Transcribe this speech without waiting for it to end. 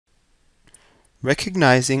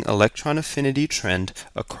Recognizing electron affinity trend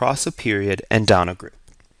across a period and down a group.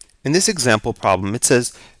 In this example problem, it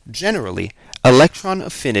says, generally, electron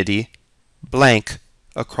affinity blank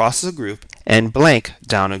across a group and blank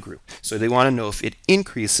down a group. So they want to know if it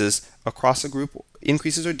increases across a group,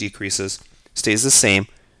 increases or decreases, stays the same,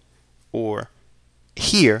 or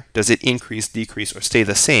here, does it increase, decrease, or stay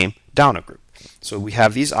the same down a group? So we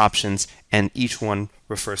have these options, and each one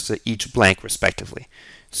refers to each blank respectively.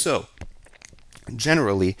 So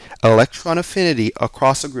generally, electron affinity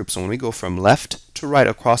across a group, so when we go from left to right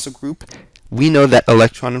across a group, we know that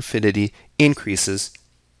electron affinity increases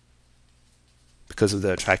because of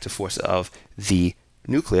the attractive force of the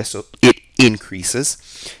nucleus, so it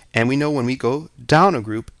increases. And we know when we go down a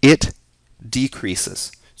group, it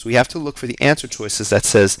decreases. So we have to look for the answer choices that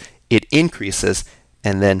says it increases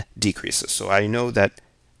and then decreases. So I know that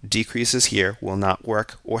decreases here will not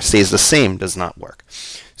work, or stays the same does not work.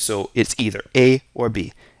 So it's either A or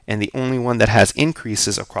B. And the only one that has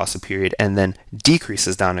increases across a period and then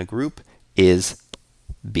decreases down a group is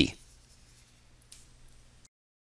B.